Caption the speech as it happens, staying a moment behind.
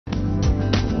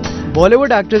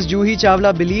Bollywood actress Juhi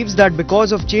Chawla believes that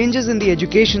because of changes in the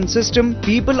education system,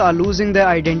 people are losing their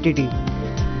identity.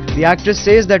 The actress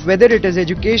says that whether it is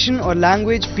education or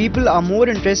language, people are more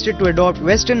interested to adopt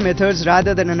Western methods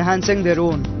rather than enhancing their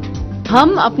own.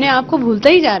 हम अपने आप को भूलते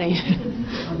ही जा रहे हैं.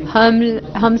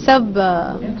 हम सब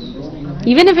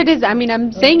even if it is, I mean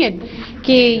I'm saying it,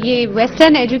 कि ये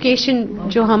Western education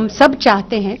जो हम सब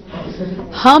चाहते हैं,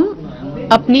 हम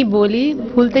अपनी बोली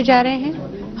भूलते जा रहे हैं.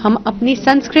 हम अपनी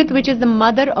Sanskrit which is the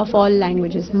mother of all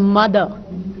languages, mother,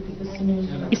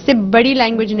 इससे बड़ी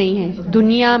लैंग्वेज नहीं है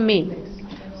दुनिया में,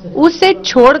 उसे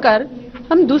छोड़कर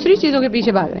हम दूसरी चीजों के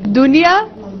पीछे भाग रहे हैं. दुनिया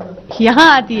यहाँ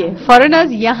आती है,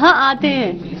 फॉरेनर्स यहाँ आते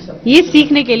हैं ये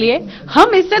सीखने के लिए,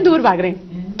 हम इससे दूर भाग रहे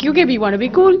हैं क्योंकि we want to be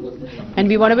cool and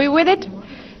we want to be with it.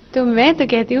 तो मैं तो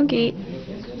कहती हूँ कि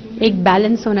एक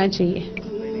बैलेंस होना चाहिए.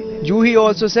 Juhi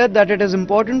also said that it is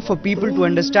important for people to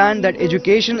understand that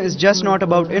education is just not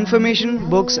about information,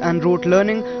 books and rote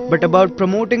learning, but about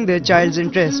promoting their child's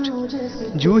interest.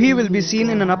 Juhi will be seen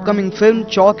in an upcoming film,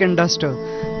 Chalk and Duster.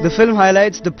 The film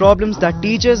highlights the problems that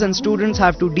teachers and students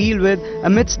have to deal with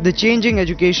amidst the changing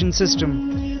education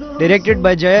system. Directed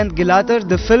by Jayant Gilatar,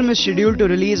 the film is scheduled to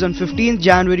release on 15th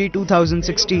January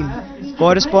 2016.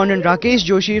 Correspondent Rakesh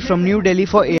Joshi from New Delhi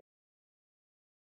for